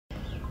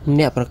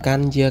អ្នកប្រកា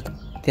ន់យក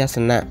ទស្ស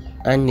នៈ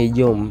អញ្ញ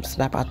យមស្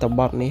ដាប់អត្ថប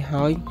ទនេះ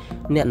ហើយ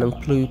អ្នកនឹង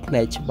ភ្លឺភ្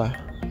នែកច្បាស់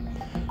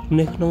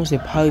នៅក្នុងសៀ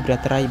វភៅព្រះ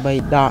ត្រៃបិ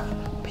ដក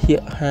ភាគ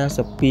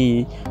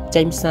52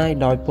ចេញផ្សាយ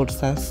ដោយពុទ្ធ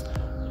សាស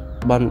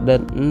បណ្ឌិ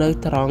តនៅ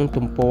ត្រង់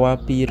ទំព័រ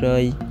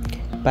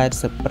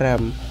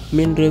285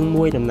មានរឿង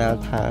មួយដំណាល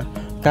ថា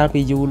កាល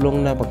ពីយូរល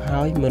ង់ណាស់មក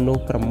ហើយមនុស្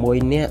ស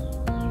6នាក់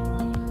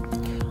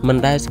មិន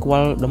ដែលស្គា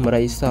ល់ដំ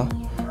រីសោះ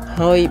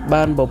ហើយ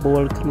បានបបួ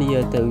លគ្នា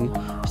ទៅ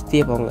ស្ទា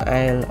បអង្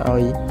អែល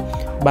ឲ្យ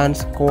បាន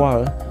ស្គា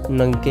ល់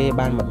នឹងគេ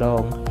បានម្ដ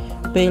ង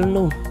ពេល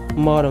នោះ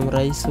មកដំ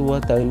រីសួរ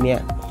ទៅអ្ន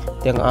ក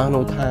ទាំងអស់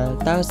នោះថា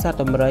តើសត្វ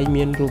ដំរី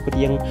មានរូប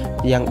រាង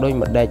យ៉ាងដូច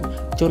ម្ដេច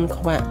ជន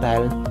ខ្វាក់ដែ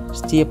ល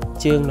ស្ទាប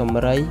ជើងដំ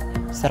រី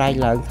ស្រែក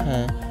ឡើងថា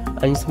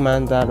អញស្មាន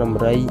ថាដំ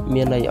រី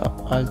មានន័យ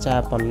អស្ចា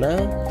រ្យប៉ុណ្ណា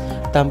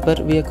តាមពិត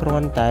វាគ្រា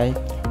ន់តែ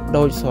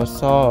ដូចស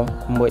សរ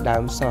មួយដើ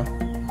មសោះ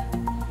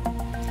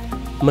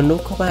មនុស្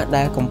សខ្វាក់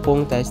ដែលកំពុង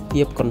តែស្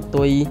ទាបកន្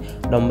ទុយ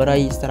ដំរី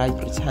ស្រែក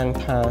ប្រឆាំង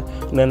ថា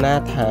នរណា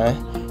ថា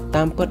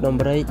តាមពិតដំ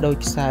រីដូច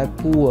ខ្សែ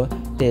ពួរ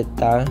ទេ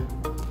តើ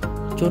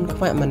ជនខ្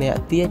វាក់ម្នាក់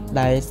ទៀត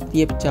ដែលស្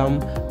ទាបចំ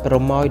ប្រ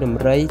មោយដំ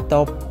រីត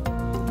ប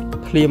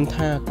ភ្លាម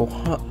ថាកុ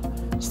ហក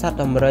សត្វ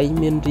ដំរី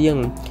មានរាង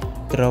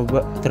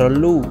ត្រ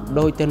លូ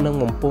ដូចទៅនឹង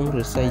បំពង់ឫ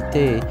ស្សី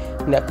ទេ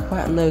អ្នកខ្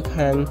វាក់នៅ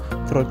ខាង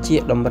ត្រចៀ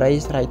កដំរី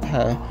ស្រែក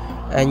ថា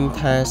អញ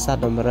ថាសត្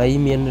វដំរី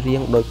មានរា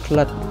ងដូចផ្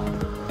លិត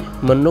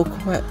មនុស្ស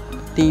ខ្វាក់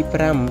ទី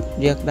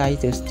5យកដៃ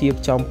ទៅស្ទាប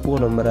ចំពោះ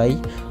ដំរី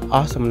អ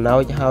ស់សំណោ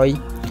ចហើយ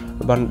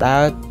បណ្ដើ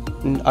រ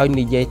ឲ្យ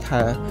និយាយ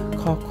ថា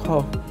ខុ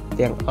ស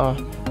ទាំងអស់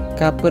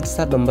ការពិតស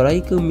ត្វដំរី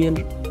គឺមាន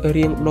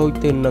រាងដូច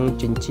ទៅនឹង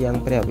ជញ្ជាំង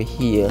ព្រះវិ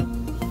ហារ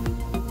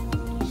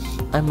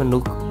ឯមនុ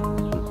ស្ស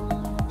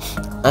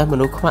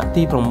ខ្វាក់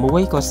ទី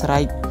6ក៏ស្រែ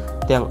ក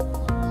ទាំង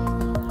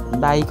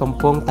ដៃកំ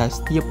ពុងតែ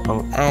ស្ទាបអ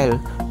ង្អែល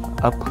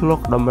ភ្លុក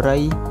ដំរី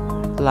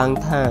ឡើង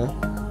ថា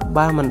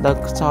បើមិនដឹក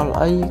ខ្យល់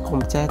អីកុំ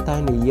ចេះតែ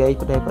និយាយ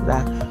ផ្ដេសផ្ដា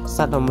សស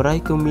ត្វដំរី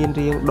គឺមាន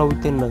រាងដូច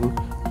ទៅនឹង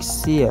ខ្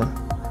សៀ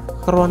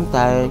គ្រាន់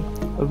តែ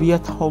វា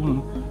ធំ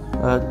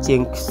ជា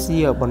ងខ្សៀ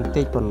បន្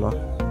តិចប៉ុណ្ណោះ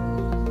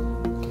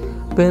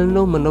ពេល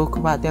នោះមនុស្ស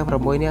ខ្វាក់ទាំង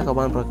6នាក់ក៏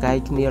បានប្រកែក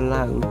គ្នា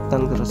ឡើងតឹ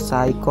ងរ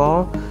សាយក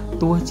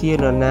ទោះជាន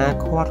រណា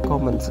ខាត់ក៏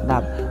មិនស្ដា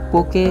ប់ពួ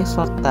កគេ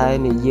សុទ្ធតែ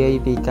និយាយ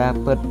ពីការ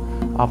ពិត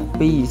អំ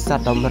ពីស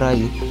ត្វដំរី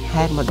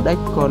ហេតុម្ដេច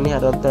ក៏អ្នក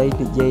ដទៃ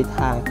និយាយ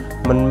ថា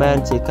មិនមែន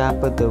ជាការ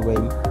ពិតទៅវិ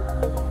ញ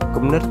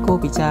គំនិតគួរ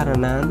ពិចារ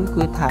ណានោះ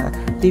គឺថា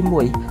ទី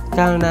1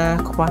កាលណា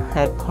ខ្វះ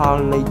ហេតុផល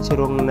នៃជ្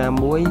រុងណា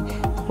មួយ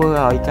ធ្វើ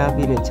ឲ្យការ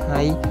វិនិច្ឆ័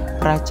យ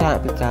ប្រាចាក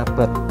ពីការ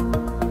ពិត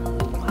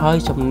ហើយ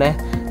ចំណេះ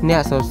អ្ន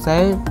កសរសេ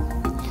រ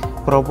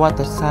ប្រវត្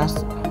តិសាស្ត្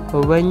រ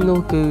វិញនោះ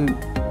គឺ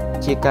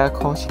ជាការ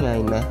ខុសឆ្ងាយ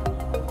ណាស់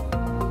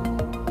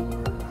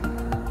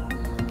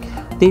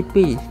ទី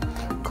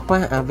2ខ្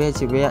វះអវ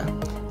យវៈ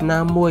ណា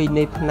មួយ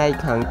នៃផ្នែក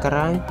ខាងក្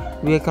រៅ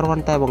វាគ្រា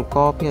ន់តែបង្ក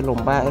ភាពលំ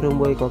បាកឬ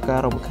មួយក៏ការ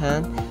រំខាន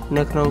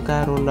នៅក្នុងកា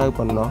ររស់នៅ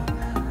ប៉ុណ្ណោះ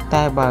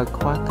តែបើ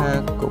ខ្វះការ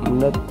គំ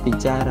និតពិ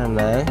ចារ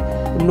ណា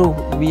នោះ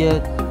វា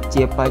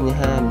ជាបញ្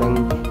ហានិង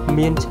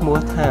មានឈ្មោះ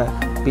ថា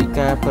ពិ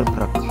ការពិត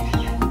ប្រាកដ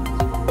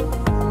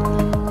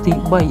ទី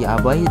3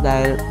អ្វី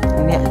ដែល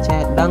អ្នក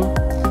ចេះដឹង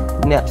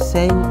អ្នកផ្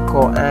សេង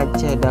ក៏អាច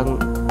ចេះដឹង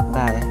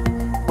ដែរ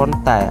ប៉ុន្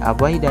តែអ្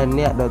វីដែល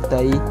អ្នកដ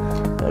ទៃ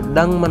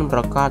ដឹងមិនប្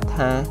រកាស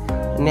ថា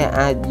អ្នក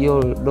អាចយ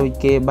ល់ដូច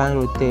គេបាន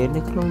នោះទេ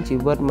នៅក្នុងជី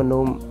វិតមនុ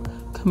ស្ស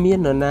គ្មាន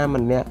នរណា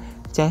ម្នាក់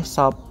ចេះស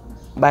ព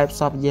បែប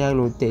សពយ៉ាង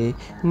នោះទេ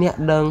អ្នក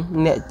ដឹង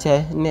អ្នកចេះ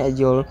អ្នក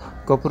យល់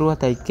ក៏ព្រោះ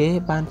តែគេ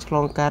បានឆ្ល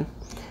ងកាត់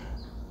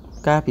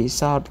ការពិ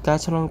សោធន៍ការ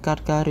ឆ្លងកា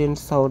ត់ការរៀន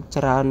សូត្រ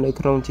ច្រើននៅ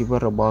ក្នុងជីវិត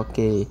របស់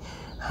គេ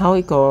ហើយ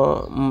ក៏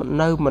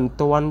នៅមិន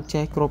ទាន់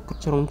ចេះគ្រប់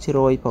ជ្រុងជ្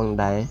រោយផង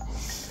ដែរ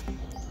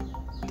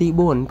ទី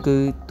4គឺ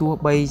ទោះ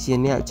បីជា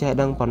អ្នកចេះ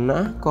ដឹងប៉ុណ្ណា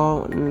ក៏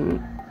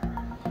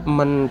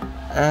មិន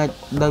អាច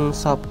ដឹង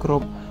សពគ្រ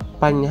ប់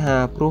បញ្ហា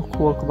ព្រោះ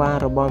ខួរក្បាល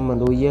របស់ម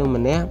នុស្សយើង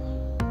ម្នាក់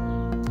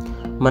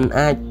มัน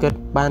អាចគិត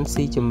បាន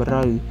ស៊ីជម្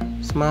រៅ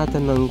ស្មើទៅ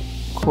នឹង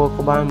ខួរ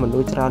ក្បាលមនុ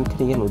ស្សច្រើនគ្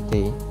នានោះ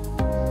ទេ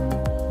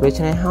ដូ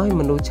ច្នេះហើយ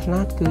មនុស្សឆ្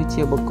លាតគឺ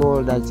ជាបុគ្គល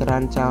ដែលច្រា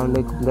នចោល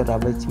នៅគំនិតអ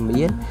វិជ្ជ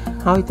មាន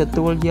ហើយទ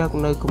ទួលយក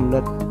នៅគំនិ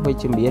តវិ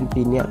ជ្ជមាន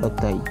ពីអ្នកដ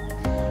ទៃ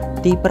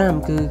ទី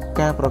5គឺ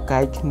ការប្រកែ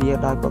កគ្នា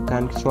ដោយប្រកា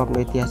ន់ខ្ជាប់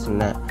នៃទស្ស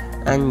នៈ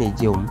អញ្ញ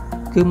យម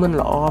គឺមិន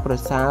ល្អប្រ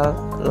សើរ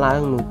ឡើ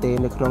ងនោះទេ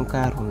នៅក្នុង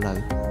ការរស់នៅ